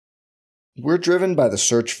We're driven by the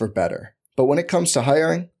search for better. But when it comes to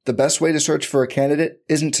hiring, the best way to search for a candidate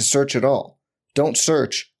isn't to search at all. Don't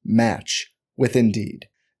search, match with Indeed.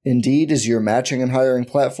 Indeed is your matching and hiring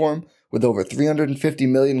platform with over 350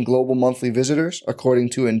 million global monthly visitors,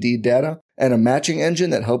 according to Indeed data, and a matching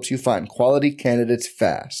engine that helps you find quality candidates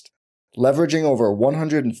fast. Leveraging over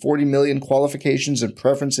 140 million qualifications and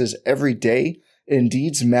preferences every day,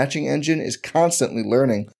 Indeed's matching engine is constantly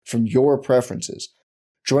learning from your preferences.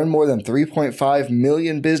 Join more than 3.5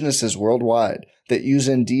 million businesses worldwide that use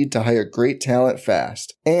Indeed to hire great talent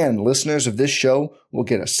fast. And listeners of this show will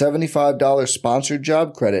get a $75 sponsored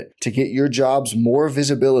job credit to get your jobs more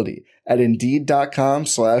visibility at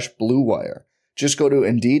Indeed.com/Blue Wire. Just go to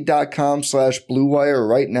Indeed.com/Blue Wire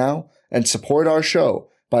right now and support our show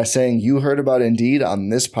by saying you heard about Indeed on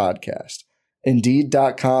this podcast.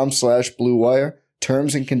 Indeed.com/Blue Wire.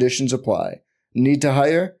 Terms and conditions apply. Need to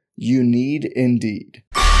hire? You need Indeed.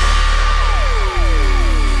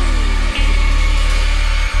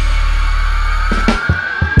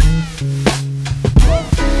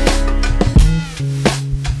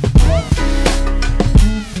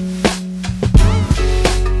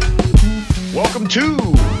 Welcome to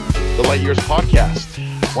the Light Years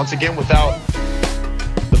podcast. Once again, without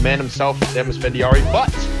the man himself, Sam Esfandiari,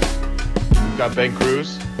 but we've got Ben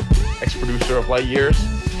Cruz, ex-producer of Light Years,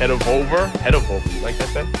 head of Over, like I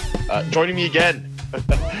said, joining me again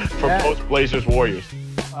from Post Blazers Warriors.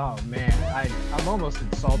 Oh man, I'm almost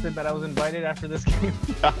insulted that I was invited after this game.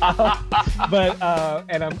 but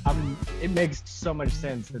it makes so much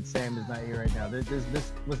sense that Sam is not here right now. This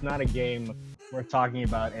was not a game worth talking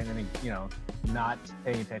about, and not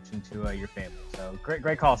paying attention to your family. So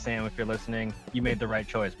great call, Sam. If you're listening, you made the right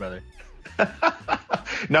choice, brother.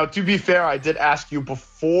 Now, to be fair, I did ask you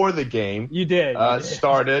before the game. You did.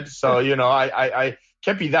 Started, so I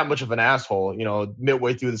can't be that much of an asshole.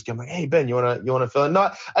 Midway through this game, I'm like, hey Ben, you wanna fill in? No,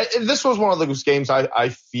 this was one of those games I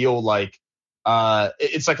feel like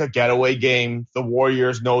it's like a getaway game. The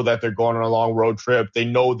Warriors know that they're going on a long road trip. They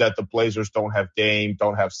know that the Blazers don't have Dame,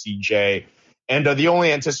 don't have CJ, and the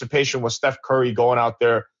only anticipation was Steph Curry going out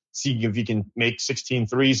there seeing if he can make 16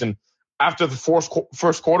 threes. And after the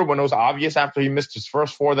first quarter, when it was obvious after he missed his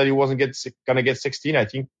first four that he wasn't going to get 16, I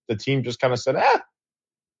think the team just kind of said,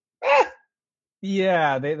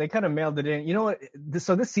 Yeah, they kind of mailed it in. You know what?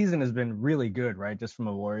 So this season has been really good, right? Just from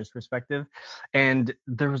a Warriors perspective. And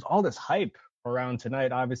there was all this hype around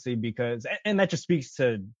tonight, obviously, because, and that just speaks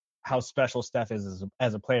to how special Steph is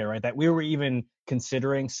as a player, right? That we were even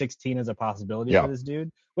considering 16 as a possibility for this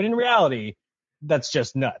dude. When in reality, that's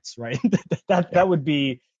just nuts, right?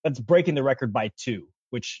 That's breaking the record by 2,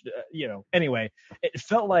 which, anyway, it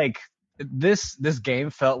felt like this game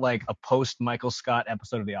felt like a post Michael Scott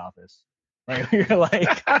episode of The Office. Right? You're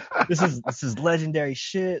like, this is legendary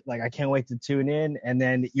shit. Like, I can't wait to tune in. And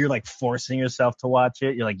then you're like forcing yourself to watch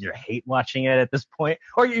it. You're like, you hate watching it at this point,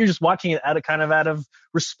 or you're just watching it out of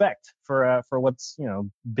respect for what's,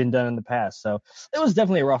 been done in the past. So it was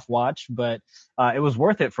definitely a rough watch, but it was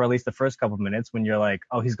worth it for at least the first couple of minutes when you're like,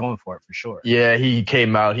 oh, he's going for it for sure. Yeah, he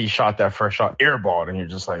came out, he shot that first shot, airballed, and you're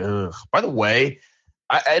just like, ugh. By the way,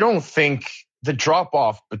 I don't think the drop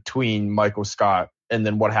off between Michael Scott and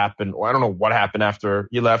then what happened, I don't know what happened after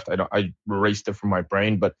he left. I erased it from my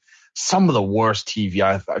brain, but some of the worst TV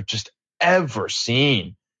I've just ever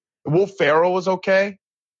seen. Will Ferrell was okay,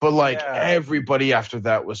 but everybody after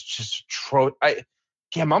that was just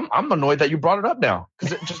Cam, I'm annoyed that you brought it up now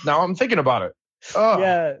because just now I'm thinking about it. Oh.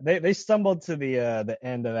 Yeah, they stumbled to the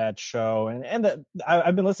end of that show, and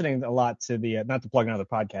I've been listening a lot to the not to plug another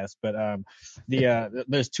podcast, but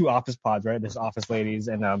there's 2 Office pods, right? There's Office Ladies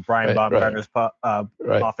and Brian Baumgartner's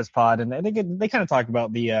Office pod, and they kind of talk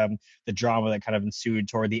about the drama that kind of ensued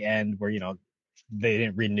toward the end, where they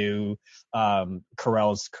didn't renew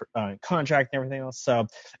Carell's contract and everything else. So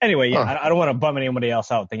anyway, I don't want to bum anybody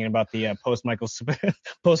else out thinking about the post Michael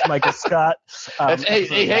Scott.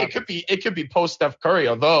 It could be post Steph Curry,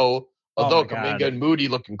 although Kuminga and Moody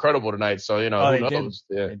look incredible tonight. So who knows?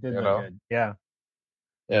 They did look good. Yeah.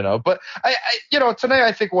 But I tonight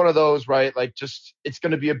I think one of those, right? Like, just it's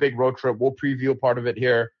going to be a big road trip. We'll preview a part of it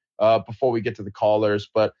here before we get to the callers.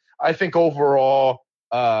 But I think overall,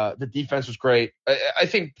 the defense was great. I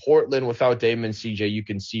think Portland, without Dame and CJ, you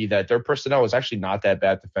can see that their personnel was actually not that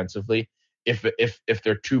bad defensively. If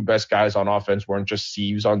their 2 best guys on offense weren't just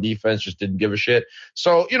sieves on defense, just didn't give a shit.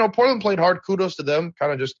 So, Portland played hard. Kudos to them.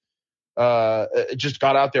 Kind of just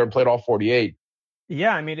got out there and played all 48.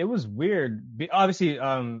 Yeah, I mean, it was weird. Obviously,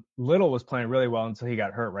 Little was playing really well until he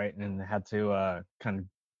got hurt, right? And had to kind of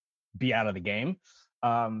be out of the game.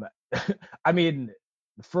 I mean,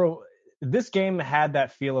 this game had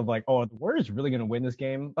that feel of like, oh, the Warriors really going to win this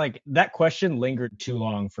game? Like that question lingered too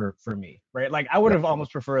long for me, right? Like I would have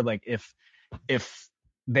almost preferred like if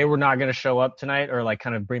they were not going to show up tonight or like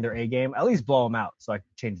kind of bring their A game, at least blow them out so I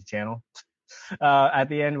could change the channel at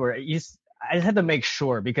the end. Where I just had to make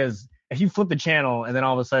sure, because if you flip the channel and then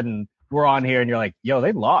all of a sudden we're on here and you're like, yo,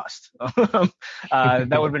 they lost. That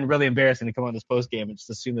would have been really embarrassing to come on this post game and just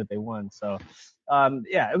assume that they won. So,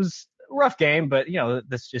 yeah, it was a rough game, but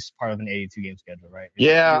that's just part of an 82 game schedule, right?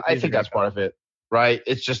 Yeah, I think that's part of it, right?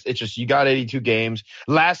 It's just you got 82 games.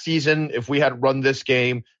 Last season, if we had run this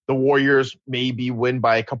game, the Warriors maybe win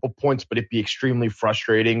by a couple points, but it'd be extremely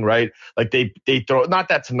frustrating, right? Like they throw, not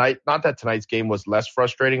that tonight's game was less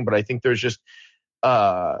frustrating, but I think there's just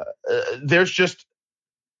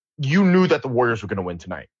you knew that the Warriors were going to win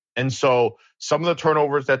tonight. And so some of the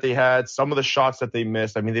turnovers that they had, some of the shots that they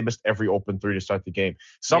missed, I mean, they missed every open three to start the game.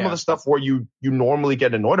 Some of the stuff where you normally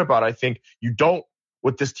get annoyed about, I think you don't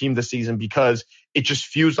with this team this season, because it just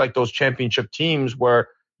feels like those championship teams where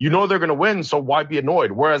you know they're going to win, so why be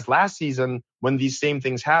annoyed? Whereas last season, when these same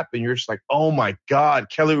things happen, you're just like, oh my God,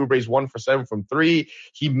 Kelly Oubre's 1 for 7 from three.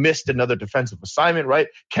 He missed another defensive assignment, right?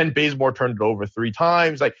 Ken Bazemore turned it over 3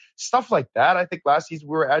 times. Like stuff like that. I think last season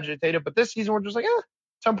we were agitated, but this season we're just like,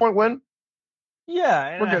 10-point win. Yeah,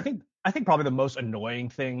 and I think probably the most annoying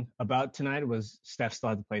thing about tonight was Steph still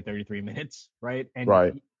had to play 33 minutes, right?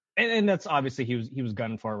 And that's obviously he was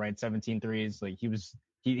gunning for it, right? 17 threes. Like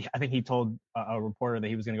I think he told a reporter that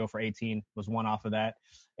he was going to go for 18, was one off of that.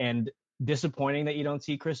 And disappointing that you don't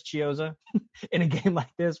see Chris Chiozza in a game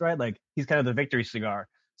like this, right? Like he's kind of the victory cigar.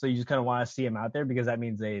 So you just kind of want to see him out there because that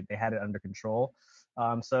means they had it under control.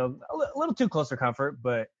 So a little too close for comfort,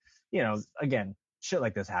 but again, shit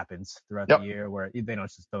like this happens throughout the year where they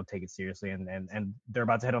don't take it seriously, and they're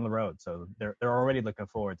about to head on the road. So they're already looking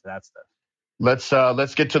forward to that stuff.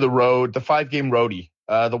 Let's get to the road, the 5-game roadie.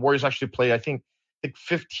 The Warriors actually play, I think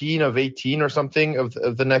 15 of 18 or something of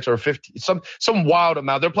the next, or 50, some wild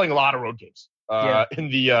amount. They're playing a lot of road games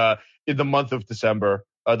in the month of December,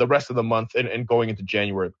 the rest of the month, and going into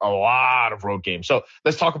January, a lot of road games. So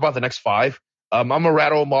let's talk about the next 5. I'm gonna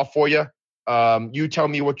rattle them off for you. You tell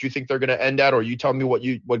me what you think they're gonna end at, or you tell me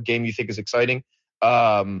what game you think is exciting.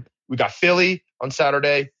 We got Philly on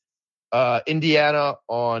Saturday, Indiana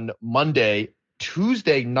on Monday,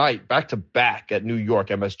 Tuesday night, back to back at New York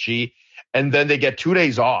MSG. And then they get 2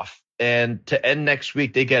 days off. And to end next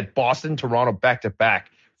week, they get Boston, Toronto back to back,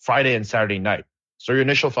 Friday and Saturday night. So your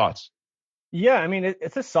initial thoughts? Yeah, I mean,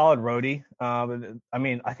 it's a solid roadie. I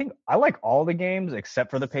mean, I think I like all the games except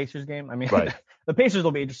for the Pacers game. I mean, right. The Pacers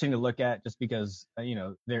will be interesting to look at just because,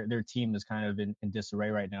 their team is kind of in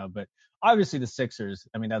disarray right now. But obviously the Sixers,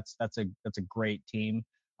 I mean, that's a great team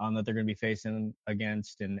that they're going to be facing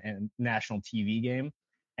against and national TV game.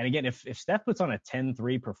 And again, if Steph puts on a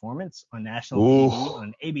 10-3 performance on national TV on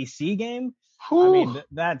an ABC game, I mean,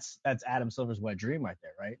 that's Adam Silver's wet dream right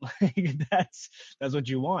there, right? Like that's what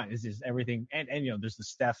you want, is just everything. And there's the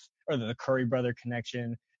Steph or the Curry brother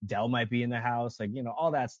connection. Dell might be in the house, like,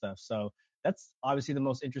 all that stuff. So that's obviously the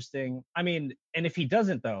most interesting. I mean, and if he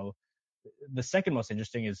doesn't, though, the second most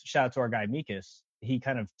interesting is, shout out to our guy Mikas. He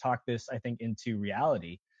kind of talked this, I think, into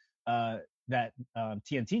reality. That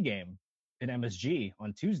TNT game in MSG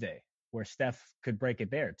on Tuesday, where Steph could break it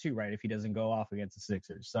there too, right? If he doesn't go off against the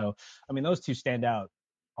Sixers. So, I mean, those two stand out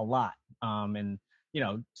a lot. And,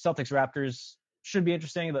 Celtics Raptors should be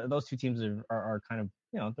interesting. Those two teams are kind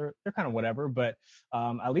of, they're kind of whatever, but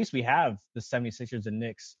at least we have the 76ers and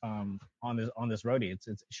Knicks on this roadie.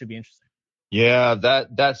 It should be interesting. Yeah,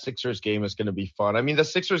 that Sixers game is going to be fun. I mean, the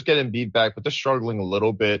Sixers get Embiid back, but they're struggling a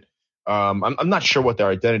little bit. I'm not sure what their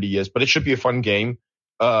identity is, but it should be a fun game.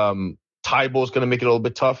 Tybal is going to make it a little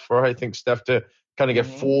bit tough for, I think, Steph to kind of get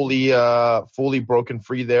fully broken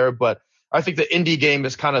free there. But I think the Indy game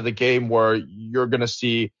is kind of the game where you're going to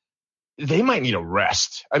see they might need a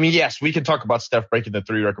rest. I mean, yes, we can talk about Steph breaking the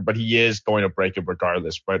 3 record, but he is going to break it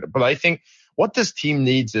regardless, right? But I think what this team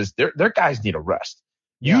needs is their guys need a rest.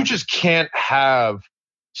 Yeah. You just can't have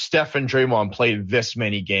Steph and Draymond play this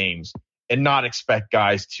many games and not expect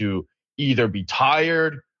guys to either be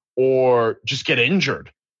tired or just get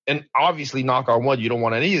injured. And obviously, knock on wood, you don't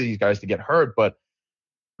want any of these guys to get hurt. But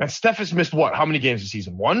man, Steph has missed what? How many games this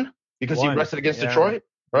season? 1? Because he rested against Detroit,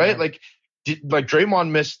 right? Yeah. Like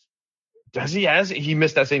Draymond missed. He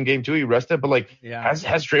missed that same game too? He rested, but has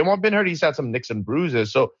Draymond been hurt? He's had some nicks and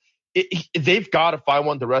bruises. So they've got to find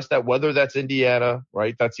one to rest at. Whether that's Indiana,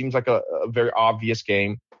 right? That seems like a very obvious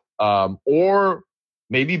game, or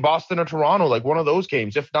maybe Boston or Toronto, like one of those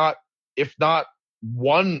games. If not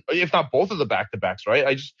both of the back-to-backs,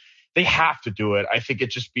 right? they have to do it. I think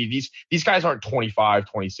it just be these guys aren't 25,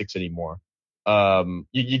 26 anymore.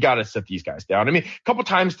 You got to sit these guys down. I mean, a couple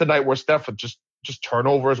times tonight where Steph just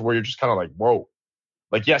turnovers where you're just kind of like, whoa.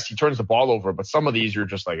 Like, yes, he turns the ball over, but some of these you're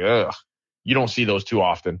just like, ugh. You don't see those too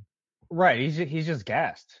often. Right. He's just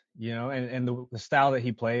gassed, and the style that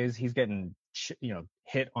he plays, he's getting,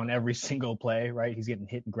 hit on every single play, right? He's getting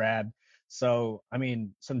hit and grabbed. So, I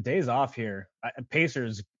mean, some days off here,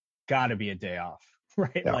 Pacers got to be a day off,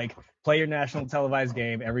 right? Yeah. Like, play your national televised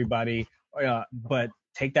game, everybody, but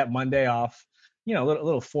take that Monday off, a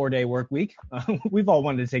little 4-day work week. We've all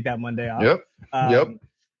wanted to take that Monday off. Yep.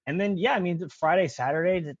 And then, yeah, I mean, Friday,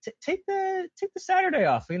 Saturday, take the Saturday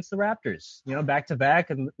off against the Raptors. Back to back,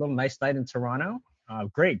 and a little nice night in Toronto.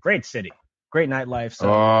 Great city, great nightlife.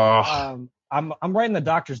 So I'm writing the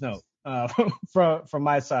doctor's note from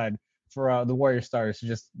my side for the Warrior Stars to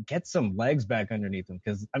just get some legs back underneath them,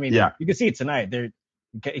 because I mean, you can see it tonight. You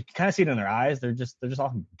can kind of see it in their eyes. They're just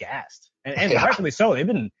all gassed, and rightfully so. They've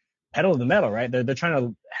been pedal to the metal, right? They're trying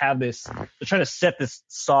to have this. They're trying to set this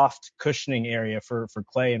soft cushioning area for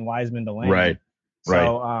Clay and Wiseman to land. Right.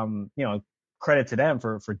 So, credit to them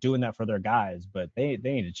for doing that for their guys, but they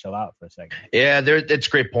need to chill out for a second. Yeah, it's a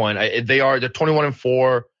great point. They're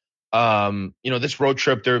 21-4. This road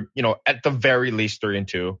trip, they're at the very least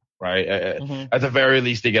 3-2, right? At the very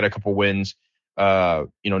least, they get a couple wins.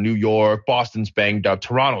 New York, Boston's banged up,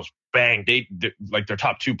 Toronto's bang. Like their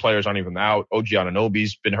top two players aren't even out. OG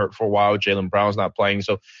Anunoby's been hurt for a while. Jaylen Brown's not playing.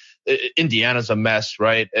 So Indiana's a mess,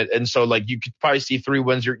 right? And so like you could probably see 3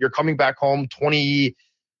 wins. You're coming back home,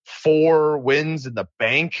 24 wins in the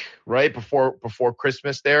bank, right? Before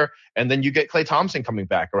Christmas there. And then you get Klay Thompson coming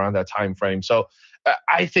back around that time frame. So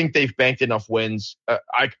I think they've banked enough wins.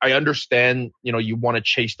 I understand, you want to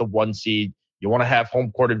chase the 1 seed. You want to have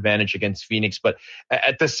home court advantage against Phoenix. But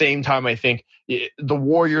at the same time, I think the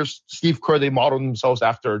Warriors, Steve Kerr, they modeled themselves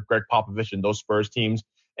after Greg Popovich and those Spurs teams.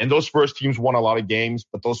 And those Spurs teams won a lot of games,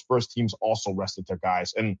 but those Spurs teams also rested their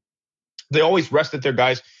guys. And they always rested their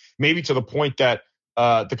guys, maybe to the point that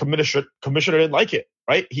the commissioner didn't like it,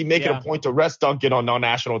 right? He make it a point to rest Duncan on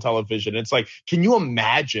national television. It's like, can you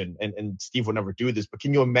imagine, and Steve would never do this, but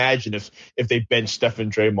can you imagine if they bench Steph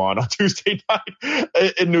and Draymond on Tuesday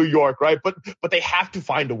night in New York, right? But they have to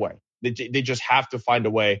find a way. They just have to find a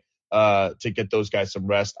way to get those guys some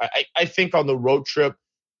rest. I think on the road trip,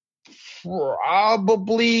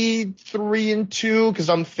 probably 3-2, because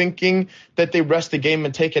I'm thinking that they rest the game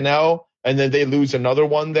and take an L, and then they lose another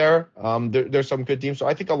one there. There's some good teams. So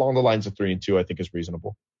I think along the lines of 3-2, I think is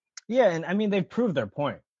reasonable. Yeah, and I mean, they've proved their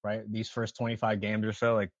point, right? These first 25 games or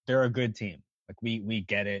so, like, they're a good team. Like, we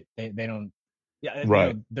get it. They don't. Yeah,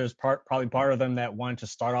 right. There's probably part of them that wanted to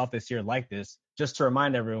start off this year like this, just to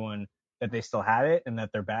remind everyone that they still had it and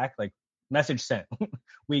that they're back. Like, message sent.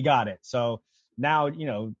 We got it. So now,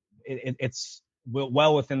 it's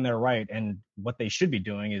well within their right, and what they should be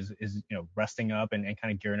doing is resting up and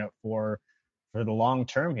kind of gearing up for the long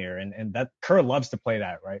term here, and that Kerr loves to play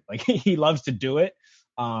that, right? Like, he loves to do it,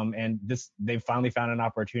 and they've finally found an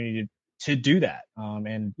opportunity to do that,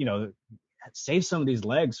 and save some of these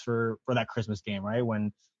legs for that Christmas game, right?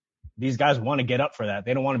 When these guys want to get up for that,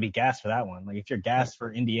 they don't want to be gassed for that one. Like, if you're gassed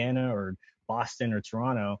for Indiana or Boston or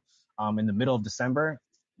Toronto in the middle of December,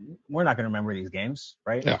 we're not going to remember these games,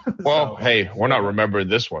 right? Yeah. Well, hey, we're not remembering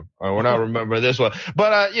this one. We're not remembering this one.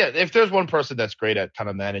 But if there's one person that's great at kind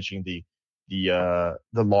of managing the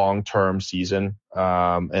long-term season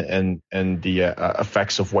and the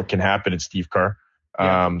effects of what can happen, it's Steve Kerr.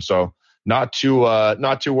 So not too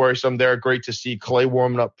worrisome there. Great to see Clay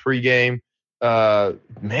warming up pregame.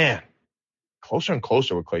 Man, closer and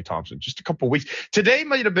closer with Klay Thompson. Just a couple weeks. Today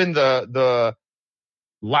might have been the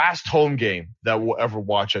last home game that we'll ever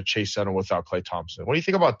watch at Chase Center without Klay Thompson. What do you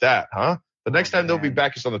think about that, huh? The next time they'll be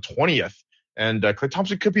back is on the 20th, and Klay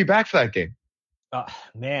Thompson could be back for that game.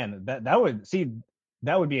 Man, that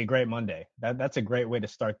would be a great Monday. That's a great way to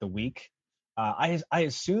start the week. I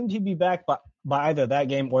assumed he'd be back by either that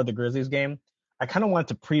game or the Grizzlies game. I kind of wanted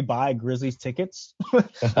to pre-buy Grizzlies tickets like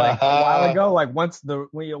a while ago. Like once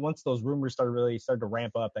those rumors started to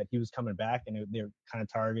ramp up that he was coming back, and they're kind of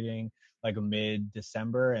targeting like a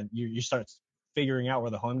mid-December, and you start figuring out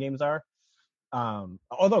where the home games are.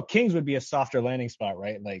 Although Kings would be a softer landing spot,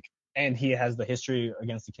 right? Like, and he has the history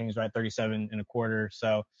against the Kings, right? 37.25.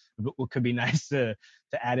 So it could be nice to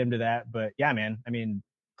add him to that. But yeah, man, I mean,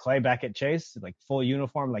 Klay back at Chase, like full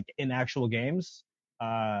uniform, like in actual games.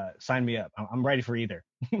 sign me up. I'm ready for either.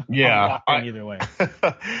 Yeah, I'll either way.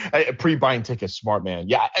 Pre-buying tickets, smart man.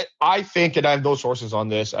 Yeah, I think, and I have no sources on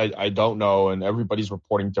this. I don't know, and everybody's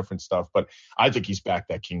reporting different stuff. But I think he's back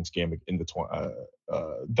that Kings game in the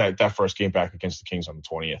that first game back against the Kings on the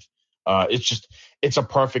 20th. It's a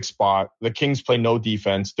perfect spot. The Kings play no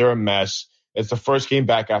defense. They're a mess. It's the first game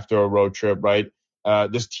back after a road trip, right?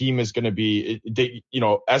 This team is going to be,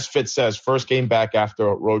 as Fitz says, first game back after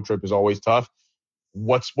a road trip is always tough.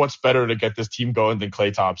 What's better to get this team going than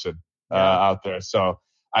Klay Thompson out there? So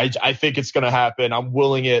I think it's going to happen. I'm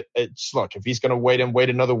willing it. Look, if he's going to wait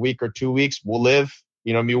another week or 2 weeks, we'll live.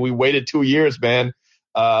 We waited 2 years, man,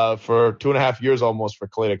 for 2.5 years almost for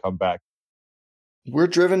Klay to come back. We're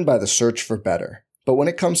driven by the search for better. But when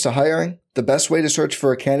it comes to hiring, the best way to search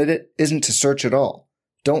for a candidate isn't to search at all.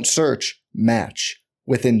 Don't search, match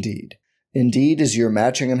with Indeed. Indeed is your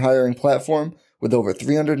matching and hiring platform with over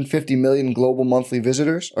 350 million global monthly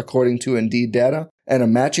visitors, according to Indeed data, and a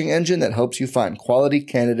matching engine that helps you find quality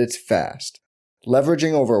candidates fast.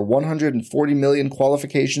 Leveraging over 140 million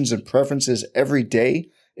qualifications and preferences every day,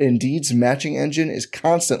 Indeed's matching engine is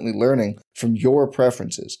constantly learning from your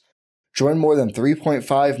preferences. Join more than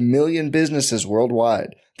 3.5 million businesses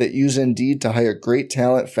worldwide that use Indeed to hire great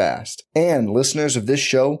talent fast. And listeners of this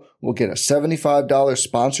show will get a $75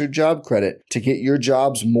 sponsored job credit to get your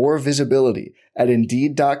jobs more visibility at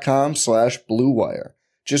Indeed.com/Blue Wire.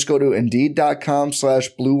 Just go to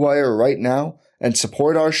Indeed.com/Blue Wire right now and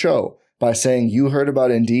support our show by saying you heard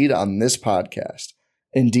about Indeed on this podcast.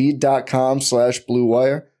 Indeed.com/Blue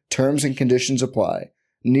Wire. Terms and conditions apply.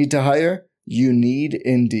 Need to hire? You need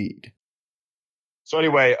Indeed. So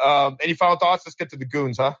anyway, any final thoughts? Let's get to the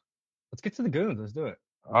goons, huh? Let's get to the goons. Let's do it.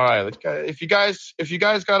 All right. Let's go. If you guys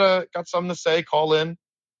got something to say, call in.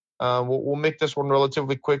 We'll make this one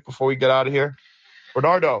relatively quick before we get out of here.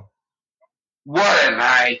 Bernardo. What a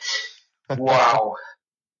night. Wow.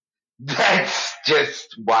 That's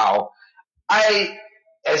just wow.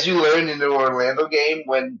 As you learned in the Orlando game,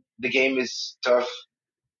 when the game is tough,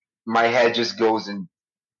 my head just goes in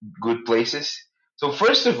good places. So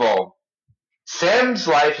first of all, Sam's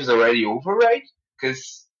life is already over, right?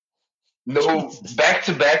 Because no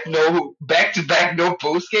back-to-back, no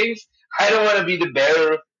post games. I don't want to be the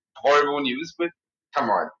bearer of horrible news, but come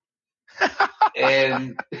on.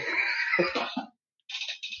 and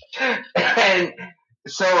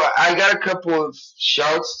so I got a couple of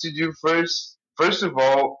shouts to do first. First of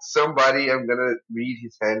all, somebody, I'm gonna read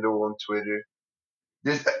his handle on Twitter.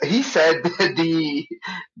 He said the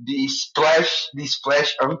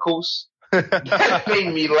splash uncles. That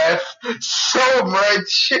made me laugh so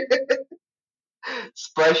much.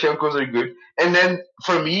 Splash uncles are good. And then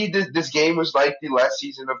for me, this game was like the last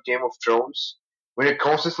season of Game of Thrones, where it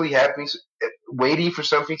constantly happens, waiting for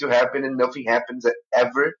something to happen and nothing happens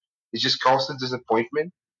ever. It's just constant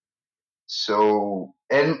disappointment. So,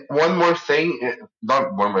 and one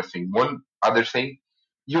other thing.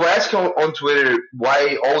 You ask on Twitter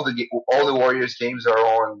why all the Warriors games are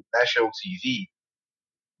on national TV.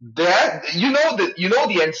 That you know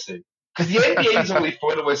the answer, because the NBA is only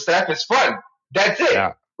fun when Steph is fun. That's it.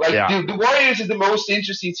 Yeah. The Warriors is the most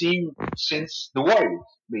interesting team since the Warriors,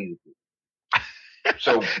 basically.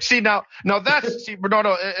 So now that's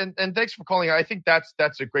Bernardo, and thanks for calling. I think that's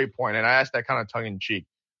a great point, and I asked that kind of tongue in cheek.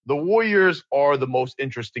 The Warriors are the most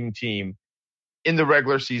interesting team in the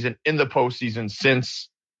regular season, in the postseason, since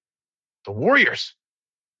the Warriors.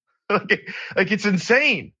 like it's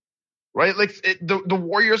insane, right? The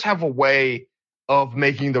Warriors have a way of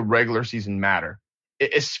making the regular season matter,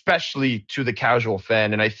 especially to the casual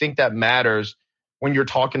fan, and I think that matters when you're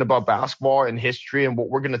talking about basketball and history and what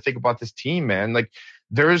we're going to think about this team, man. Like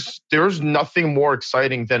there's nothing more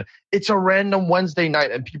exciting than it's a random Wednesday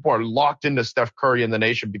night and people are locked into Steph Curry and the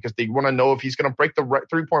Nation because they want to know if he's going to break the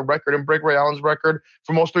 3-point record and break Ray Allen's record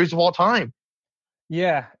for most threes of all time.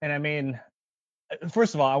 Yeah. And I mean,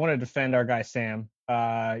 first of all, I want to defend our guy, Sam.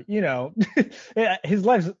 His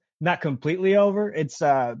life's not completely over. It's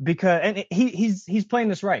because, and he's playing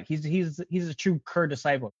this right. He's a true Kerr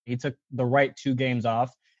disciple. He took the right 2 games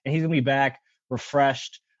off, and he's gonna be back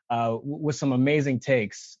refreshed with some amazing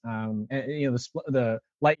takes. And the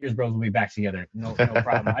Light Years Bros will be back together. No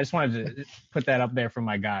problem. I just wanted to put that up there for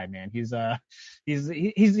my guy, man. He's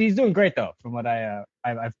doing great though, from what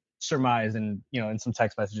I've surmised and in some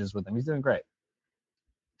text messages with him. He's doing great.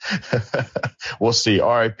 We'll see.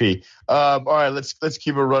 RIP. All right, let's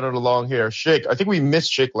keep it running along here. Shake, I think we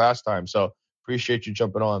missed Shake last time, so appreciate you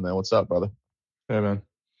jumping on, man. What's up, brother? Hey, man.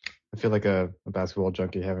 I feel like a basketball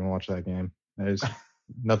junkie having watched that game. There's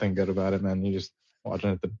nothing good about it, man. You just watching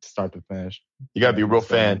it to start to finish. You gotta be a real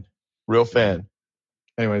fan. Real fan.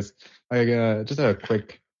 Anyways, just a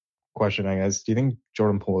quick question, I guess. Do you think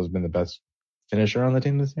Jordan Poole has been the best finisher on the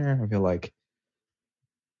team this year? I feel like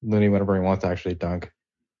Looney, whenever he wants to actually dunk,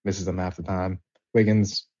 misses them half the time.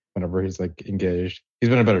 Wiggins, whenever he's like engaged, he's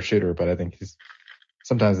been a better shooter, but I think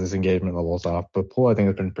sometimes his engagement level's off. But Poole, I think,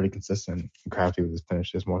 has been pretty consistent and crafty with his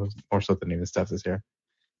finishes, more so than even Steph this year.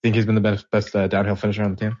 Think he's been the best downhill finisher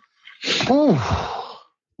on the team? Ooh.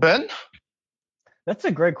 Ben? That's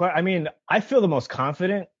a great question. I mean, I feel the most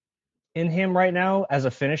confident in him right now as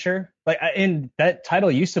a finisher. Like, and that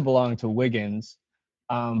title used to belong to Wiggins,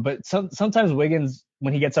 but sometimes Wiggins,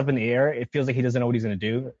 when he gets up in the air, it feels like he doesn't know what he's going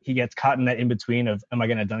to do. He gets caught in that in between of, am I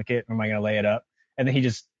going to dunk it or am I going to lay it up? And then he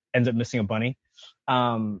just ends up missing a bunny.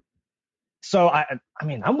 So I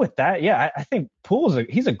mean, I'm with that. Yeah, I think Poole's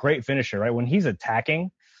he's a great finisher, right? When he's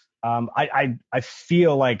attacking, I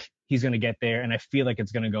feel like he's going to get there, and I feel like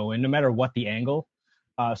it's going to go in no matter what the angle.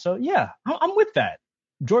 So yeah, I'm with that.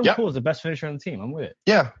 Jordan Poole is the best finisher on the team. I'm with it.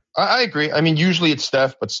 Yeah, I agree. I mean, usually it's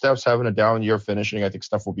Steph, but Steph's having a down year finishing. I think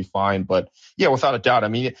Steph will be fine. But yeah, without a doubt. I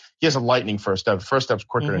mean, he has a lightning first step. First step's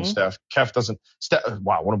quicker than Steph. Kef doesn't.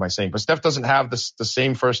 Wow, what am I saying? But Steph doesn't have the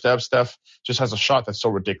same first step. Steph just has a shot that's so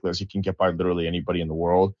ridiculous. He can get by literally anybody in the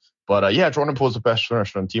world. But yeah, Jordan Poole is the best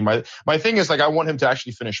finisher on the team. My thing is, like, I want him to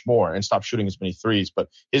actually finish more and stop shooting as many threes. But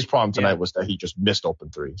his problem tonight was that he just missed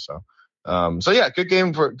open threes. So yeah,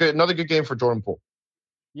 another good game for Jordan Poole.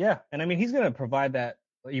 Yeah, and I mean, he's going to provide that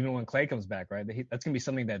even when Clay comes back, right? That's going to be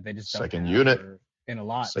something that they just don't second have unit in a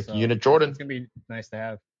lot. Second unit Jordan. It's going to be nice to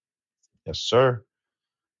have. Yes, sir.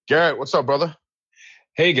 Garrett, what's up, brother?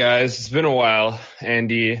 Hey, guys. It's been a while.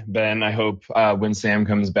 Andy, Ben, I hope when Sam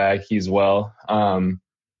comes back, he's well.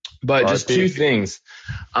 But just two things.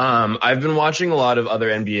 I've been watching a lot of other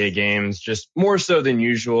NBA games, just more so than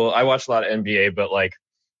usual. I watch a lot of NBA, but, like,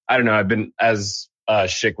 I don't know. I've been, as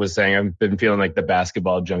Schick was saying, I've been feeling like the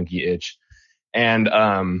basketball junkie itch. And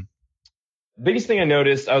biggest thing I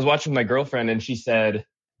noticed, I was watching my girlfriend and she said,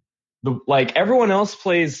 like, everyone else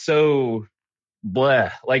plays so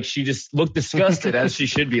bleh. Like, she just looked disgusted as she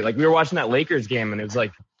should be. Like, we were watching that Lakers game and it was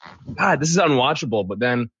like, God, this is unwatchable. But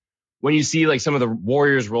then when you see like some of the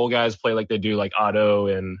Warriors role guys play like they do, like Otto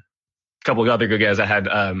and a couple of other good guys that had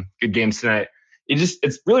good games tonight,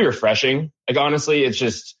 it's really refreshing. Like, honestly, it's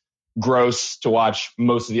just gross to watch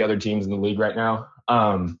most of the other teams in the league right now.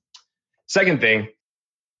 Second thing,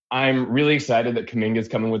 I'm really excited that Kuminga's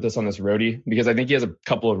coming with us on this roadie because I think he has a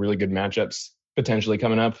couple of really good matchups potentially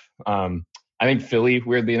coming up. I think Philly,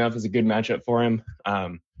 weirdly enough, is a good matchup for him.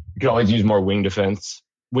 You could always use more wing defense.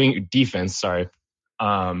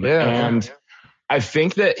 And I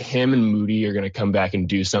think that him and Moody are going to come back and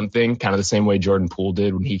do something kind of the same way Jordan Poole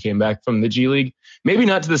did when he came back from the G League. Maybe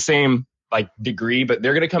not to the same like degree, but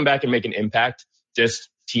they're going to come back and make an impact. Just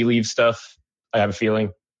tea leaf stuff, I have a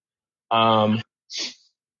feeling. Oh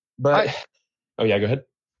yeah, go ahead.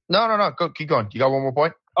 No. Go, keep going. You got one more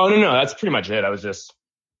point? Oh, no. That's pretty much it. I was just.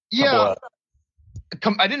 Yeah.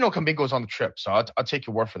 I didn't know Kuminga was on the trip, so I'll take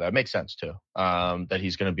your word for that. It makes sense too, that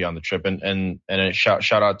he's going to be on the trip. And a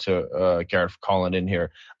shout out to Garrett for calling in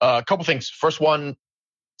here. A couple things. First one,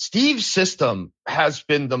 Steve's system has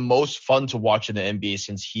been the most fun to watch in the NBA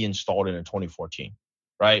since he installed it in 2014.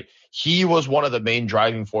 Right? He was one of the main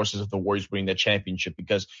driving forces of the Warriors winning that championship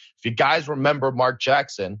because if you guys remember Mark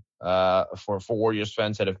Jackson, for Warriors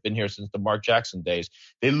fans that have been here since the Mark Jackson days,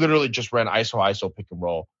 they literally just ran ISO, pick and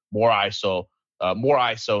roll, more ISO,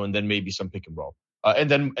 and then maybe some pick and roll. And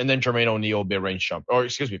then Jermaine O'Neal mid-range jumper, or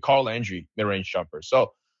excuse me, Carl Landry mid-range jumper.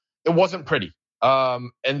 So it wasn't pretty.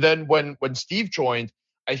 And then when Steve joined,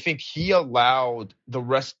 I think he allowed the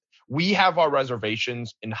rest. We have our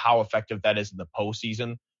reservations in how effective that is in the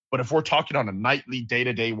postseason. But if we're talking on a nightly,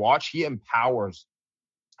 day-to-day watch, he empowers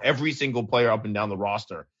every single player up and down the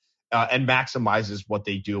roster and maximizes what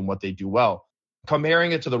they do and what they do well.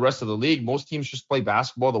 Comparing it to the rest of the league, most teams just play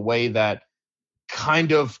basketball the way that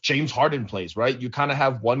kind of James Harden plays, right? You kind of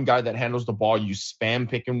have one guy that handles the ball, you spam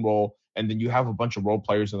pick and roll, and then you have a bunch of role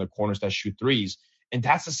players in the corners that shoot threes. And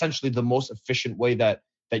that's essentially the most efficient way that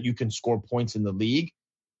you can score points in the league.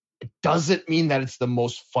 It doesn't mean that it's the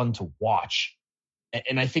most fun to watch.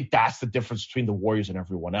 And I think that's the difference between the Warriors and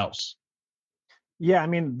everyone else. Yeah, I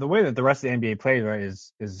mean, the way that the rest of the NBA plays, right,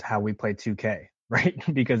 is how we play 2K, right?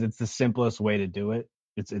 Because it's the simplest way to do it.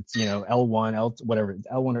 It's L1, L2, whatever,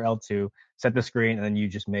 L1 or L2, set the screen, and then you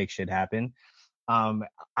just make shit happen.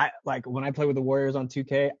 I like when I play with the Warriors on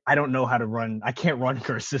 2K, I don't know how to run. I can't run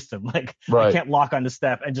for a system. Like, right. I can't lock onto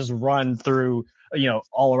Steph and just run through,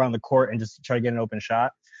 all around the court and just try to get an open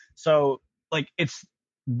shot. So, like, it's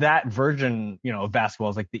that version, of basketball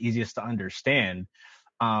is like the easiest to understand.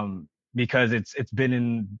 because it's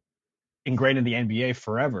been ingrained in the NBA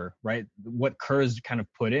forever, right? What Kerr's kind of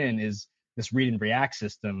put in is this read and react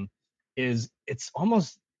system. It's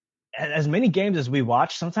almost as many games as we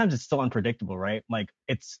watch. Sometimes it's still unpredictable, right? Like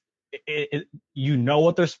you know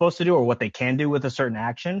what they're supposed to do or what they can do with a certain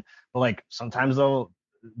action, but like sometimes they'll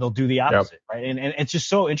do the opposite, right? And it's just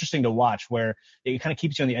so interesting to watch where it kind of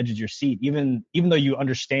keeps you on the edge of your seat, even though you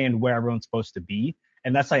understand where everyone's supposed to be.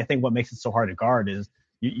 And that's, I think, what makes it so hard to guard is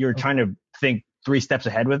you're trying to think 3 steps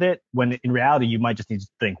ahead with it, when in reality you might just need to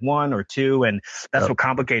think 1 or 2, and that's what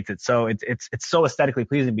complicates it. So it's so aesthetically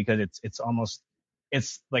pleasing because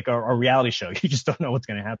it's like a reality show. You just don't know what's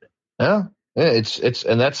going to happen. Yeah, it's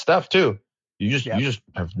and that's stuff too. You just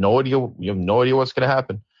have no idea. You have no idea what's going to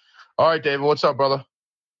happen. All right, David, what's up, brother?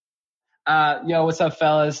 Yo, what's up,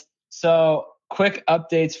 fellas? So quick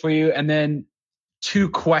updates for you, and then 2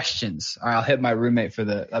 questions. All right, I'll hit my roommate for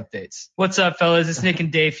the updates. What's up, fellas? It's Nick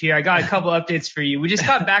and Dave here. I got a couple updates for you. We just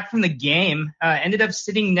got back from the game. Ended up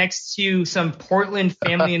sitting next to some Portland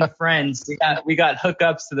family and friends. We got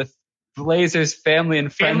hookups to the Blazers family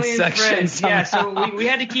and friends section. Yeah, so we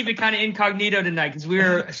had to keep it kind of incognito tonight because we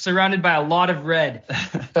were surrounded by a lot of red.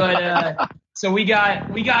 But so we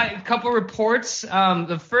got a couple reports.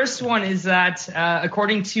 The first one is that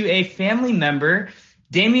according to a family member,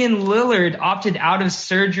 Damian Lillard opted out of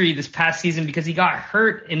surgery this past season because he got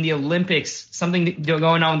hurt in the Olympics, something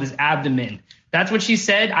going on with his abdomen. That's what she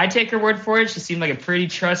said. I take her word for it. She seemed like a pretty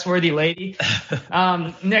trustworthy lady.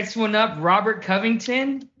 Next one up, Robert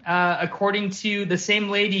Covington. According to the same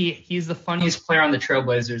lady, he's the funniest player on the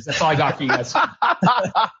Trailblazers. That's all I got for you guys.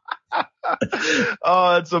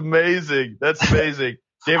 Oh, that's amazing. That's amazing.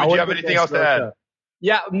 David, do you have anything else to add?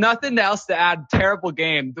 Yeah, nothing else to add. Terrible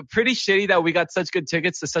game. Pretty shitty that we got such good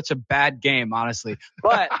tickets to such a bad game, honestly.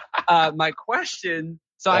 But my question,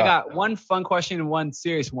 so I got one fun question and one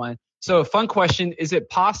serious one. So fun question, is it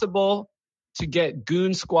possible to get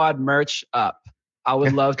Goon Squad merch up? I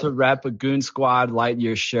would love to rep a Goon Squad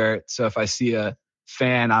Lightyear shirt. So if I see a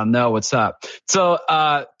fan, I'll know what's up. So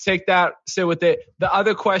take that, sit with it. The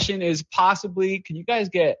other question is possibly, can you guys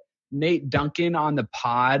get Nate Duncan on the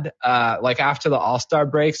pod like after the All-Star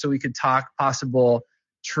break so we could talk possible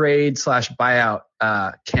trade/buyout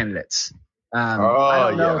candidates? I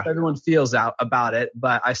don't know if everyone feels out about it,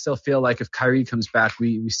 but I still feel like if Kyrie comes back,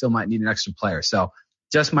 we still might need an extra player. So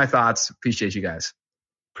just my thoughts. Appreciate you guys.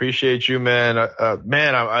 Appreciate you, man.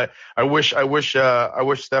 I wish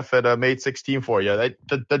Steph had made 16 for you.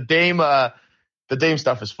 The Dame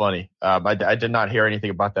stuff is funny. I did not hear anything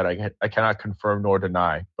about that. I cannot confirm nor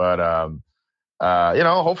deny. But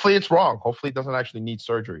hopefully it's wrong. Hopefully he doesn't actually need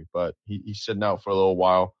surgery. But he's sitting out for a little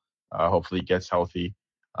while. Hopefully he gets healthy.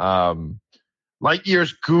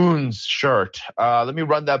 Lightyear's Goons shirt. Let me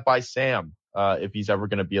run that by Sam if he's ever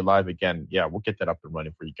going to be alive again. Yeah, we'll get that up and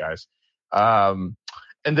running for you guys.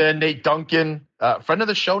 And then Nate Duncan, friend of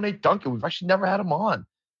the show, Nate Duncan. We've actually never had him on.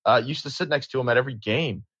 Used to sit next to him at every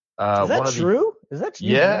game. Is that true? Is that true?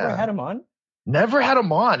 Yeah. You never had him on? Never had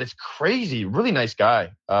him on. It's crazy. Really nice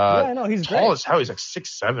guy. Yeah, I know. He's tall great. as hell. He's like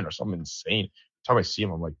 6'7" or something insane. Every time I see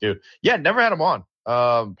him, I'm like, dude. Yeah, never had him on.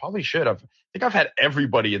 Probably should have. I think I've had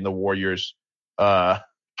everybody in the Warriors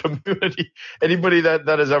community. Anybody that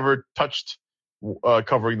has ever touched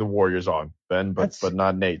covering the Warriors on, Ben, but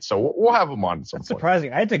not Nate. So we'll have him on at some point.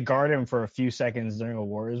 Surprising. I had to guard him for a few seconds during a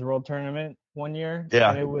Warriors World Tournament one year. Yeah.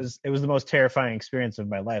 And it was the most terrifying experience of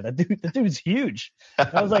my life. That dude's huge.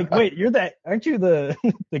 I was like, wait, aren't you the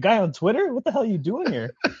guy on Twitter? What the hell are you doing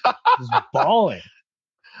here? Just balling.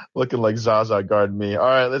 Looking like Zaza guarding me. All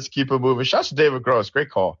right, let's keep it moving. Shouts to David Gross. Great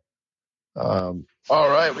call. All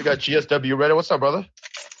right, we got GSW ready. What's up, brother?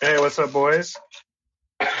 Hey, what's up, boys?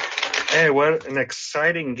 Hey, what an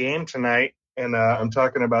exciting game tonight. And I'm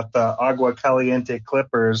talking about the Agua Caliente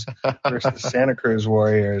Clippers versus Santa Cruz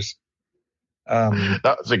Warriors.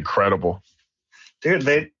 That was incredible. Dude,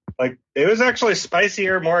 it was actually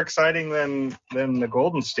spicier, more exciting than the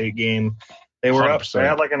Golden State game. They were 100%. Up. They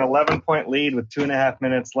had like an 11-point lead with 2.5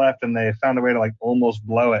 minutes left, and they found a way to like almost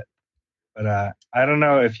blow it. But I don't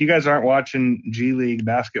know if you guys aren't watching G League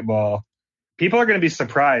basketball, people are going to be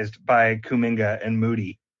surprised by Kuminga and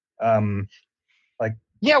Moody.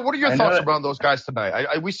 What are your thoughts around those guys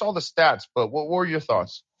tonight? We saw the stats, but what were your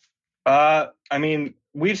thoughts? I mean,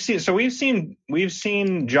 we've seen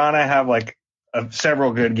Jana have like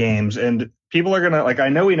several good games, and people are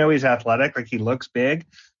gonna we know he's athletic, like he looks big,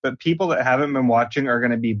 but people that haven't been watching are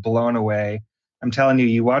gonna be blown away. I'm telling you,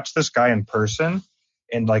 you watch this guy in person,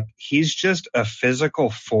 and like he's just a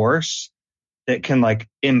physical force that can like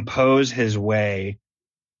impose his way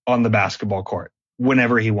on the basketball court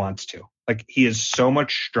whenever he wants to. Like, he is so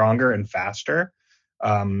much stronger and faster.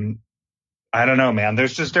 I don't know, man.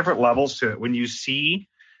 There's just different levels to it. When you see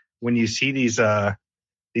these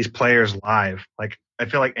players live, like, I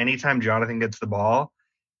feel like anytime Jonathan gets the ball,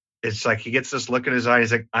 it's like he gets this look in his eye.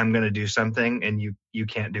 He's like, I'm going to do something, and you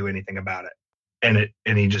can't do anything about it.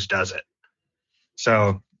 And he just does it.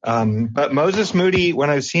 So, but Moses Moody, when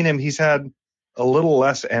I've seen him, he's had a little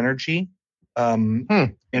less energy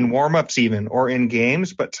in warm-ups even, or in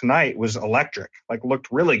games, but tonight was electric, like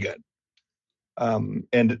looked really good.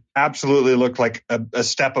 And absolutely looked like a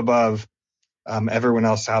step above everyone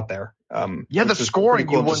else out there. The scoring,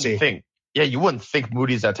 cool, you wouldn't think. Yeah, you wouldn't think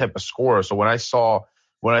Moody's that type of scorer. So when I saw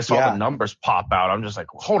the numbers pop out, I'm just like,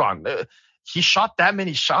 hold on, he shot that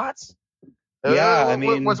many shots? Yeah, I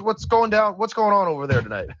mean, what's going down? What's going on over there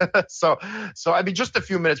tonight? so I mean, just a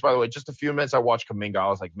few minutes. By the way, just a few minutes. I watched Kuminga. I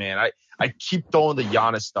was like, man, I keep throwing the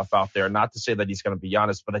Giannis stuff out there. Not to say that he's going to be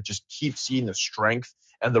Giannis, but I just keep seeing the strength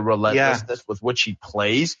and the relentlessness with which he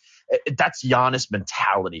plays. That's Giannis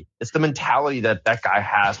mentality. It's the mentality that guy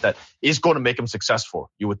has that is going to make him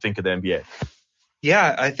successful. You would think of the NBA.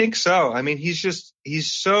 Yeah, I think so. I mean,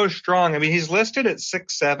 he's so strong. I mean, he's listed at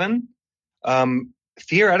 6'7".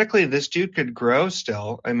 Theoretically, this dude could grow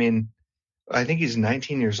still. I mean, I think he's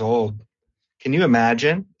 19 years old. Can you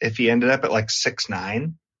imagine if he ended up at like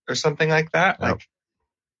 6'9" or something like that? Yep. Like,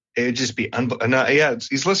 it would just be yeah,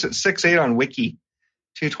 he's listed 6'8" on Wiki,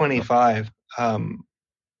 225.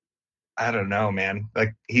 I don't know, man.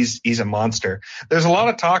 Like, he's a monster. There's a lot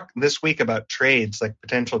of talk this week about trades, like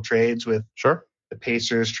potential trades with the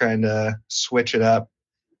Pacers trying to switch it up.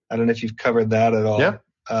 I don't know if you've covered that at all. Yeah.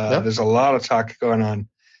 There's a lot of talk going on.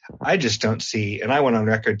 I just don't see, and I went on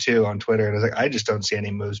record too on Twitter, and I was like, I just don't see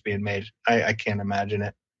any moves being made. I can't imagine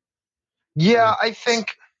it. Yeah, I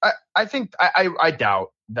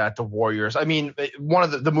doubt that the Warriors, I mean, one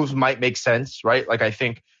of the moves might make sense, right? Like, I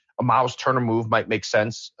think a Miles Turner move might make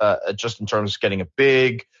sense, just in terms of getting a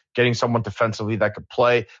big, getting someone defensively that could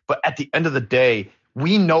play. But at the end of the day,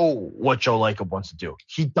 we know what Joe Lacob wants to do.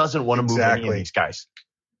 He doesn't want to move any of these guys.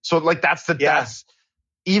 So, like, that's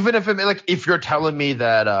even if you're telling me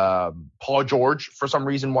that Paul George for some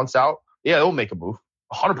reason wants out, yeah, they'll make a move.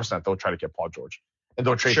 100% they'll try to get Paul George and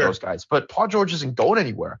they'll trade those guys. But Paul George isn't going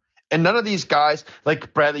anywhere. And none of these guys,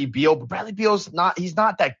 like Bradley Beal, but Bradley Beal's he's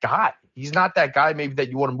not that guy. He's not that guy maybe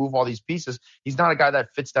that you want to move all these pieces. He's not a guy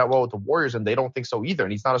that fits that well with the Warriors, and they don't think so either.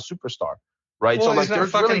 And he's not a superstar, right? Well, so, like, he's not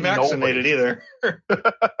there's fucking really vaccinated either.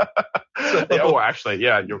 Actually,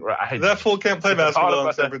 yeah, you're right. That fool can't play basketball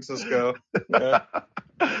in San Francisco. Yeah.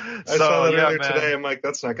 I saw that earlier today. I'm like,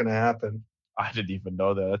 that's not going to happen. I didn't even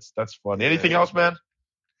know that. That's funny. Anything else, man?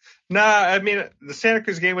 Nah, I mean, the Santa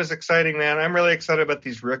Cruz game was exciting, man. I'm really excited about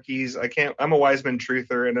these rookies. I'm a Wiseman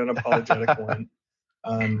truther and an apologetic one.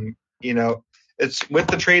 You know, it's with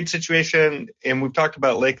the trade situation, and we've talked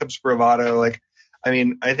about Lacob's bravado. Like, I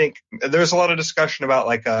mean, I think there's a lot of discussion about,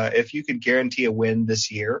 like, if you could guarantee a win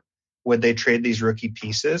this year, would they trade these rookie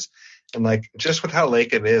pieces? And, like, just with how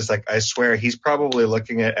Lacob is, like, I swear he's probably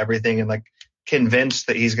looking at everything and, like, convinced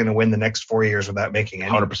that he's going to win the next 4 years without making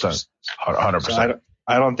any 100%. 100%. So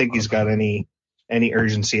I don't think he's got any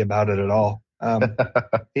urgency about it at all.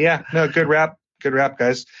 Yeah, no, good wrap,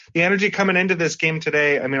 guys. The energy coming into this game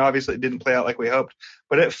today, I mean, obviously it didn't play out like we hoped,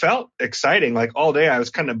 but it felt exciting. Like, all day I was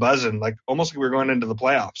kind of buzzing, like almost like we were going into the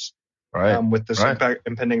playoffs, right? With this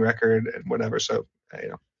impending record and whatever. So, you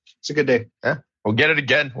know, it's a good day. Yeah, we'll get it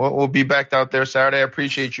again. We'll be back out there Saturday. I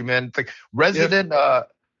appreciate you, man. It's like resident. I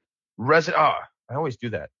always do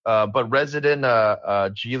that. But resident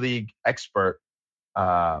G League expert,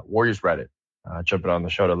 Warriors Reddit, jumping on the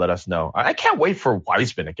show to let us know. I can't wait for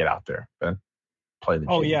Wiseman to get out there, Ben. Play the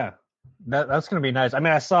game. Yeah, that's gonna be nice. I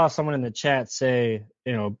mean, I saw someone in the chat say,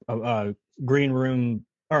 you know, a green room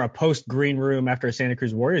or a post green room after a Santa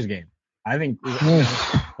Cruz Warriors game. I think a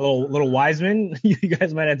little Wiseman, you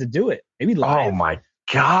guys might have to do it. Maybe live. Oh my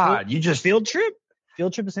God, you just field trip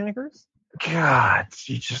to Santa Cruz. God,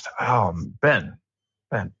 you just Ben,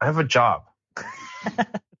 I have a job.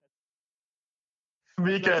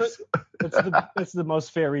 That's the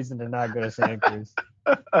most fair reason to not go to Santa Cruz.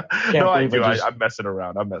 I'm messing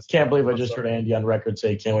around. Can't believe I just heard Andy on record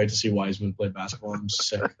say, "Can't wait to see Wiseman play basketball." I'm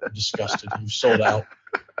sick. I'm disgusted. You've sold out.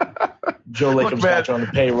 Joe Lacob's got you on the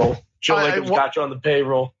payroll. Got you on the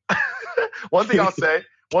payroll. One thing I'll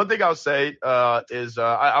say is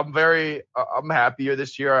I'm happier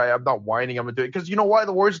this year. I'm not whining. I'm gonna do it because you know why?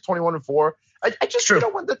 The Warriors are 21-4. I just, you know,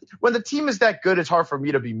 when the team is that good, it's hard for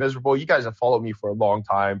me to be miserable. You guys have followed me for a long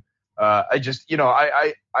time. I just, you know,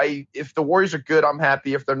 I if the Warriors are good, I'm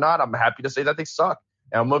happy. If they're not, I'm happy to say that they suck,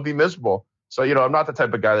 and I'm gonna be miserable. So, I'm not the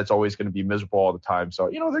type of guy that's always going to be miserable all the time.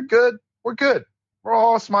 So, they're good. We're good. We're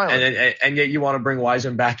all smiling. And yet you want to bring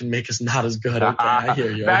Wiseman back and make us not as good. Okay, I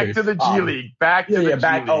hear you. Back to the G League. Back to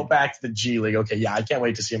the G League. Okay, yeah, I can't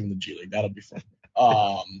wait to see him in the G League. That'll be fun.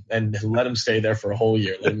 And let him stay there for a whole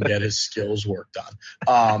year. Let him get his skills worked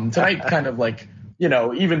on. Tonight kind of like,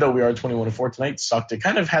 even though we are 21-4, tonight sucked. It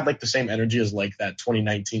kind of had like the same energy as like that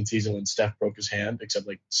 2019 season when Steph broke his hand, except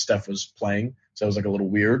like Steph was playing. So it was like a little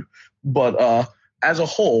weird. But as a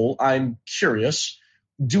whole, I'm curious.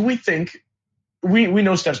 Do we think we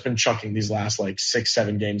know Steph's been chucking these last like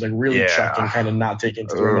 6-7 games, like really chucking, kind of not taking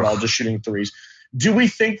to the rim at all, just shooting threes. Do we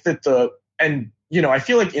think that I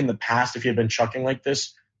feel like in the past, if he had been chucking like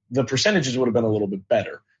this, the percentages would have been a little bit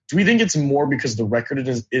better. Do we think it's more because the record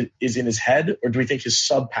is in his head, or do we think his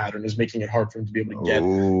sub pattern is making it hard for him to be able to get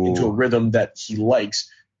into a rhythm that he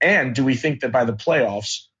likes? And do we think that by the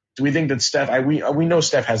playoffs, do we think that Steph, we know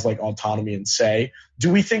Steph has like autonomy and say,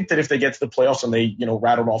 do we think that if they get to the playoffs and they,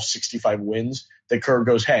 rattled off 65 wins, that Kerr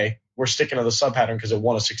goes, hey, we're sticking to the sub pattern because it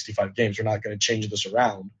won us 65 games. We're not going to change this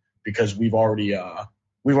around because we've already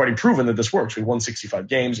proven that this works. We won 65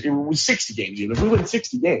 games. It was 60 games even. If we win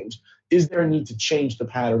 60 games, is there a need to change the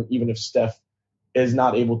pattern even if Steph is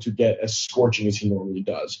not able to get as scorching as he normally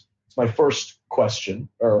does? It's my first question,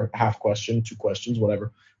 or half question, 2 questions,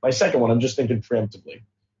 whatever. My second one, I'm just thinking preemptively.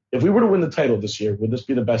 If we were to win the title this year, would this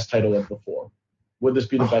be the best title of before? Would this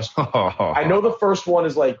be the best? I know the first one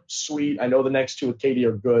is like sweet. I know the next 2 with KD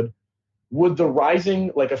are good. Would the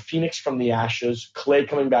rising, like a phoenix from the ashes, Klay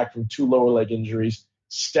coming back from 2 lower leg injuries,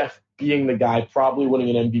 Steph being the guy, probably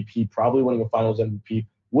winning an MVP, probably winning a finals MVP,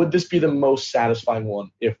 would this be the most satisfying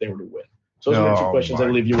one if they were to win? So those are the 2 questions I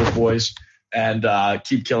leave you with, boys. And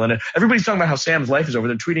keep killing it. Everybody's talking about how Sam's life is over.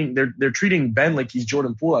 They're treating Ben like he's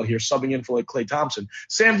Jordan Poole out here, subbing in for like Klay Thompson.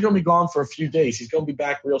 Sam's gonna be gone for a few days. He's gonna be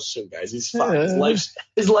back real soon, guys. He's fine. His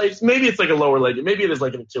life. Maybe it's like a lower leg. Maybe it is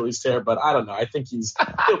like an Achilles tear, but I don't know. I think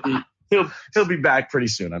he'll be back pretty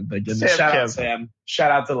soon. I'm thinking. Shout out Sam.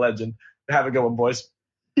 Shout out to the legend. Have a good one, boys.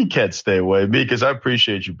 He can't stay away because I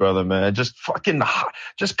appreciate you, brother, man. Just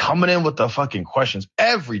coming in with the fucking questions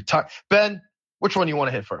every time. Ben, which one do you want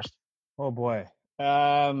to hit first? Oh boy.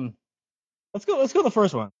 Let's go the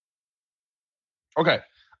first one. Okay.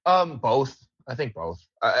 Both. I think both.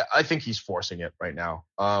 I think he's forcing it right now.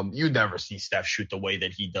 You never see Steph shoot the way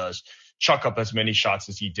that he does, chuck up as many shots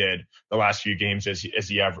as he did the last few games as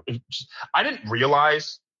he ever. I didn't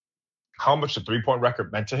realize how much the 3-point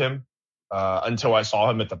record meant to him until I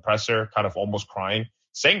saw him at the presser, kind of almost crying,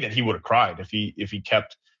 saying that he would have cried if he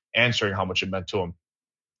kept answering how much it meant to him.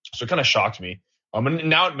 So it kind of shocked me. And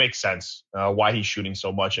now it makes sense why he's shooting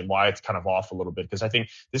so much and why it's kind of off a little bit, because I think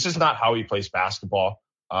this is not how he plays basketball.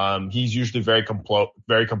 He's usually very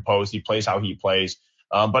composed. He plays how he plays,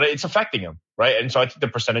 but it's affecting him, right? And so I think the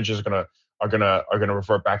percentages are gonna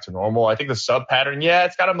revert back to normal. I think the sub pattern,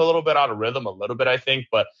 it's got him a little bit out of rhythm, a little bit, I think,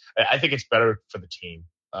 but I think it's better for the team.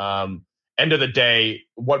 End of the day,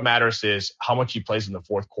 what matters is how much he plays in the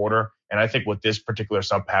fourth quarter, and I think with this particular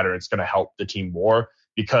sub pattern, it's going to help the team more,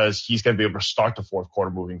 because he's going to be able to start the fourth quarter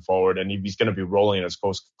moving forward. And if he's going to be rolling in his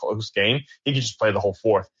close game, he can just play the whole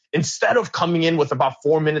fourth instead of coming in with about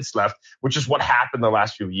 4 minutes left, which is what happened the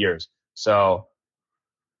last few years. So,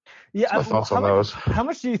 my thoughts on those. How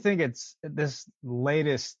much do you think it's this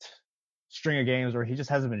latest string of games where he just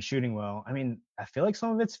hasn't been shooting well? I mean, I feel like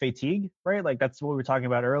some of it's fatigue, right? Like that's what we were talking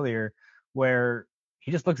about earlier, where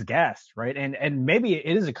he just looks gassed, right? And maybe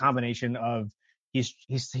it is a combination of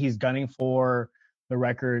he's gunning for the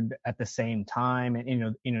record at the same time,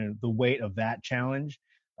 and the weight of that challenge.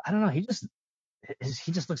 I don't know. He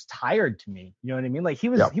just looks tired to me. You know what I mean? Like he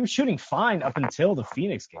was shooting fine up until the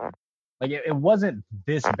Phoenix game. Like it wasn't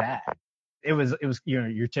this bad. It was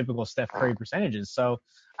your typical Steph Curry percentages. So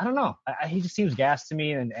I don't know. He just seems gassed to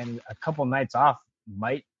me, and a couple nights off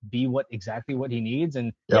might be exactly what he needs.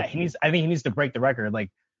 And I think he needs to break the record. Like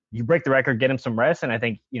you break the record, get him some rest, and I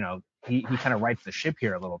think he kind of rights the ship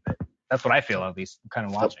here a little bit. That's what I feel, at least, kind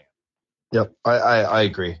of watching it. Yep, I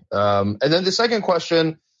agree. And then the second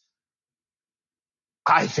question,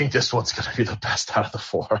 I think this one's going to be the best out of the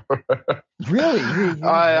 4. Really?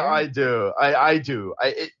 I do. I do.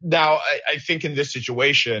 I think in this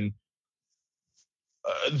situation,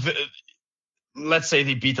 let's say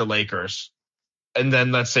they beat the Lakers, and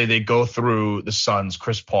then let's say they go through the Suns,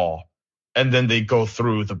 Chris Paul, and then they go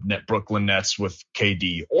through the Brooklyn Nets with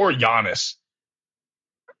KD or Giannis.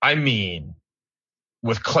 I mean,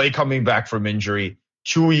 with Klay coming back from injury,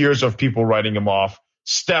 2 years of people writing him off,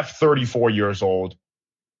 Steph 34 years old.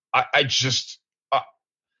 I just,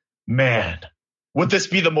 man, would this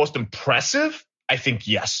be the most impressive? I think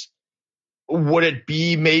yes. would it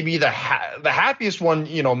be maybe the happiest one?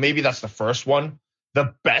 Maybe that's the first one.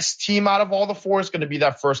 The best team out of all the four is going to be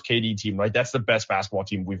that first KD team, right? That's the best basketball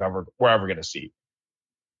team we're ever going to see.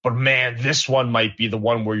 But man, this one might be the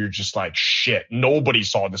one where you're just like, shit, nobody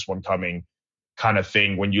saw this one coming kind of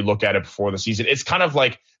thing when you look at it before the season. It's kind of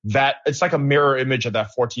like that. It's like a mirror image of that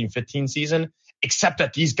 14-15 season, except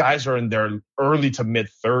that these guys are in their early to mid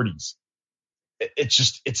 30s.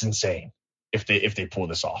 It's insane if they pull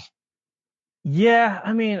this off. Yeah,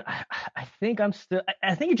 I mean, I think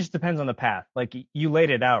it just depends on the path. Like you laid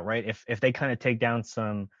it out, right? If they kind of take down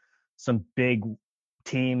some big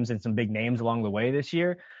teams and some big names along the way this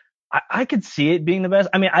year, I could see it being the best.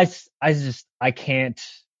 I mean, I can't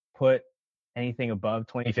put anything above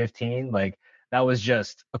 2015. Like that was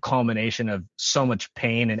just a culmination of so much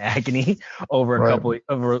pain and agony over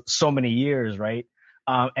over so many years, right?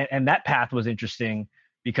 And that path was interesting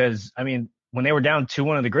because, I mean, when they were down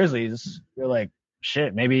 2-1 of the Grizzlies, you're like,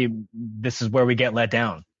 shit, maybe this is where we get let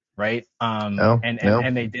down, right?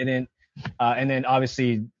 And they didn't. And then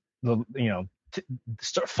obviously,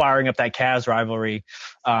 start firing up that Cavs rivalry,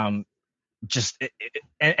 and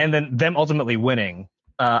then them ultimately winning.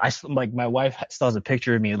 My wife still has a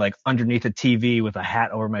picture of me like underneath a TV with a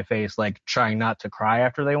hat over my face, like trying not to cry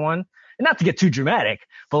after they won, and not to get too dramatic,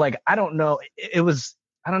 but like I don't know, it was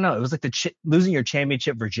like losing your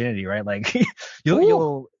championship virginity, right? Like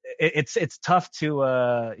it's tough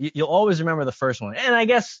to you'll always remember the first one, and I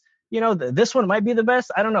guess this one might be the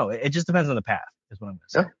best. I don't know. It just depends on the path, is what I'm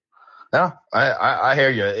gonna say. Yeah, I hear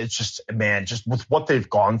you. It's just, man, just with what they've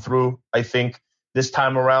gone through, I think this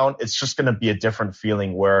time around, it's just going to be a different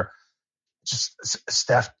feeling where just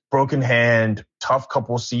Steph, broken hand, tough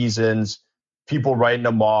couple seasons, people writing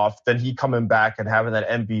him off, then he coming back and having that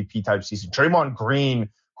MVP type season. Draymond Green,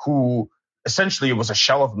 who essentially was a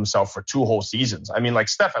shell of himself for 2 whole seasons. I mean, like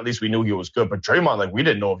Steph, at least we knew he was good, but Draymond, like we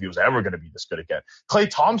didn't know if he was ever going to be this good again. Klay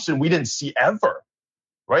Thompson, we didn't see ever,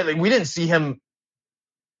 right? Like we didn't see him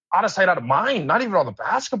out of sight, out of mind, not even on the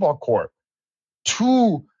basketball court.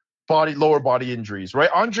 2 lower body injuries, right?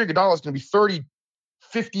 Andre Iguodala is going to be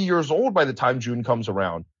 50 years old by the time June comes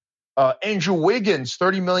around. Andrew Wiggins,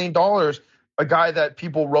 $30 million, a guy that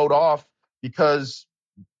people wrote off because,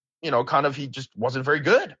 kind of he just wasn't very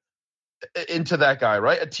good into that guy,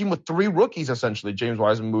 right? A team with 3 rookies, essentially, James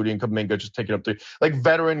Wiseman, Moody, and Kuminga just taking up 3, like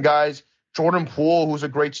veteran guys. Jordan Poole, who's a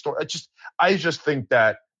great story. I just think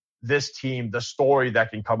that this team, the story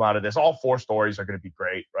that can come out of this, all 4 stories are going to be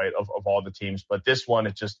great, right? Of all the teams. But this one,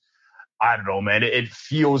 it just, I don't know, man. It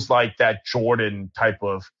feels like that Jordan type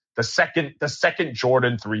of the second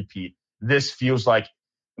Jordan three-peat. This feels like,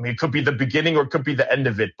 I mean, it could be the beginning or it could be the end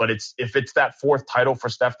of it. But if it's that 4th title for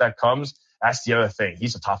Steph that comes, that's the other thing.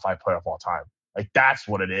 He's a top 5 player of all time. Like that's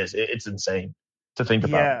what it is. It's insane to think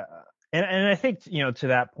about. Yeah, and I think to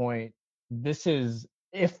that point, this is,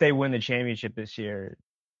 if they win the championship this year,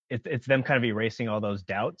 it's them kind of erasing all those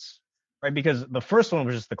doubts, right? Because the first one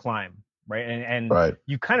was just the climb, right? And right.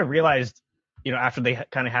 You kind of realized, after they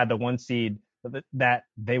kind of had the 1 seed, that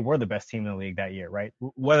they were the best team in the league that year, right?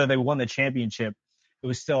 Whether they won the championship, it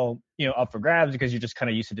was still, up for grabs because you're just kind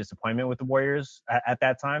of used to disappointment with the Warriors at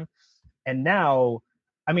that time. And now,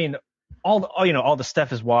 I mean, all the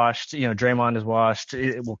Steph is washed, Draymond is washed.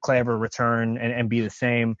 Will Klay ever return and be the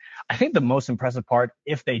same? I think the most impressive part,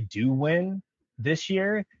 if they do win this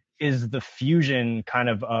year, is the fusion kind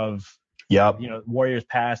of Warriors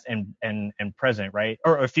past and present, right?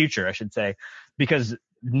 Or future, I should say, because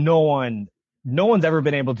no one's ever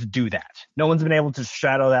been able to do that. No one's been able to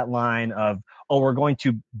straddle that line of, we're going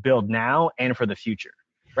to build now and for the future,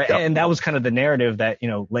 right? Yep. And that was kind of the narrative that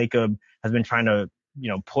Lacob has been trying to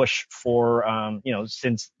push for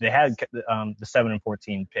since they had the 7 and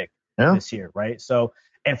 14 pick this year, right? So,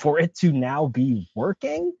 and for it to now be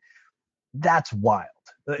working, that's wild.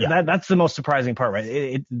 Yeah. That's the most surprising part,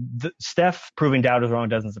 right? Steph proving doubters wrong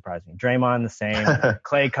doesn't surprise me. Draymond the same.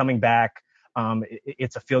 Klay coming back.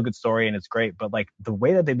 It's a feel good story and it's great. But like the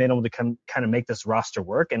way that they've been able to kind of make this roster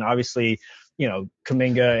work, and obviously,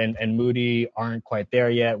 Kuminga and Moody aren't quite there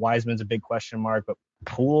yet. Wiseman's a big question mark, but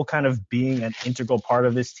Poole kind of being an integral part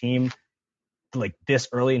of this team like this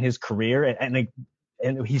early in his career, and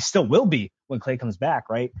he still will be when Klay comes back,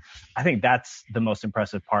 right? I think that's the most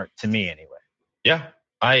impressive part to me anyway. Yeah.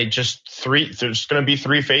 There's going to be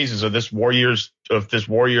 3 phases of this Warriors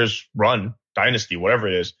run, dynasty, whatever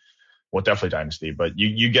it is. Well, definitely dynasty, but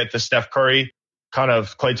you get the Steph Curry, kind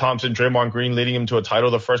of Klay Thompson, Draymond Green leading him to a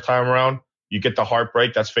title the first time around. You get the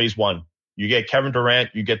heartbreak. That's phase 1. You get Kevin Durant,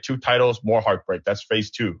 you get 2 titles, more heartbreak. That's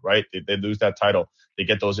phase 2, right? They lose that title. They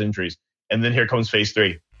get those injuries. And then here comes phase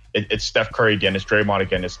 3. it's Steph Curry again, it's Draymond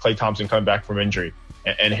again, it's Klay Thompson coming back from injury,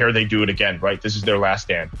 and here they do it again, right? This is their last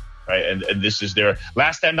stand, right? And this is their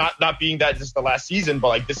last stand, not being that this is the last season, but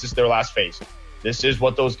like this is their last phase. This is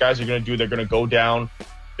what those guys are going to do. They're going to go down.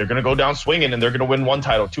 They're going to go down swinging, and they're going to win 1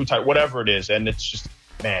 title, 2 titles, whatever it is. And it's just,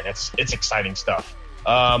 man, it's exciting stuff.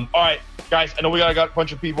 All right, guys, I know we got a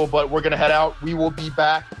bunch of people, but we're going to head out. We will be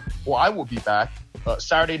back, or I will be back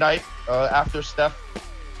Saturday night after Steph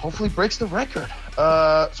hopefully breaks the record.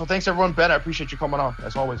 So thanks, everyone. Ben, I appreciate you coming on,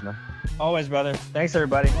 as always, man. Always, brother. Thanks,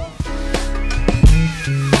 everybody.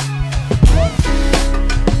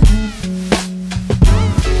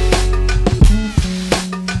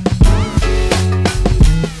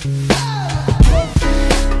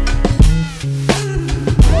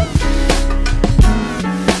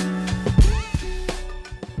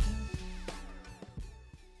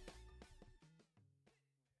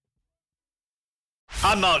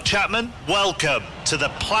 I'm Mark Chapman. Welcome to the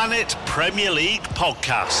Planet Premier League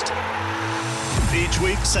podcast. Each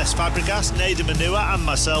week, Cesc Fabregas, Nader Manua and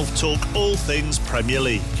myself talk all things Premier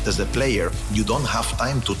League. As a player, you don't have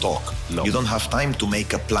time to talk. No. You don't have time to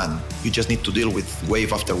make a plan. You just need to deal with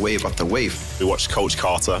wave after wave after wave. We watched Coach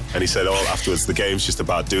Carter and he said, afterwards, the game's just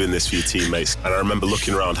about doing this for your teammates. And I remember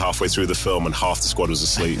looking around halfway through the film and half the squad was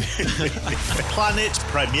asleep. Planet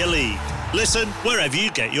Premier League. Listen wherever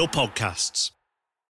you get your podcasts.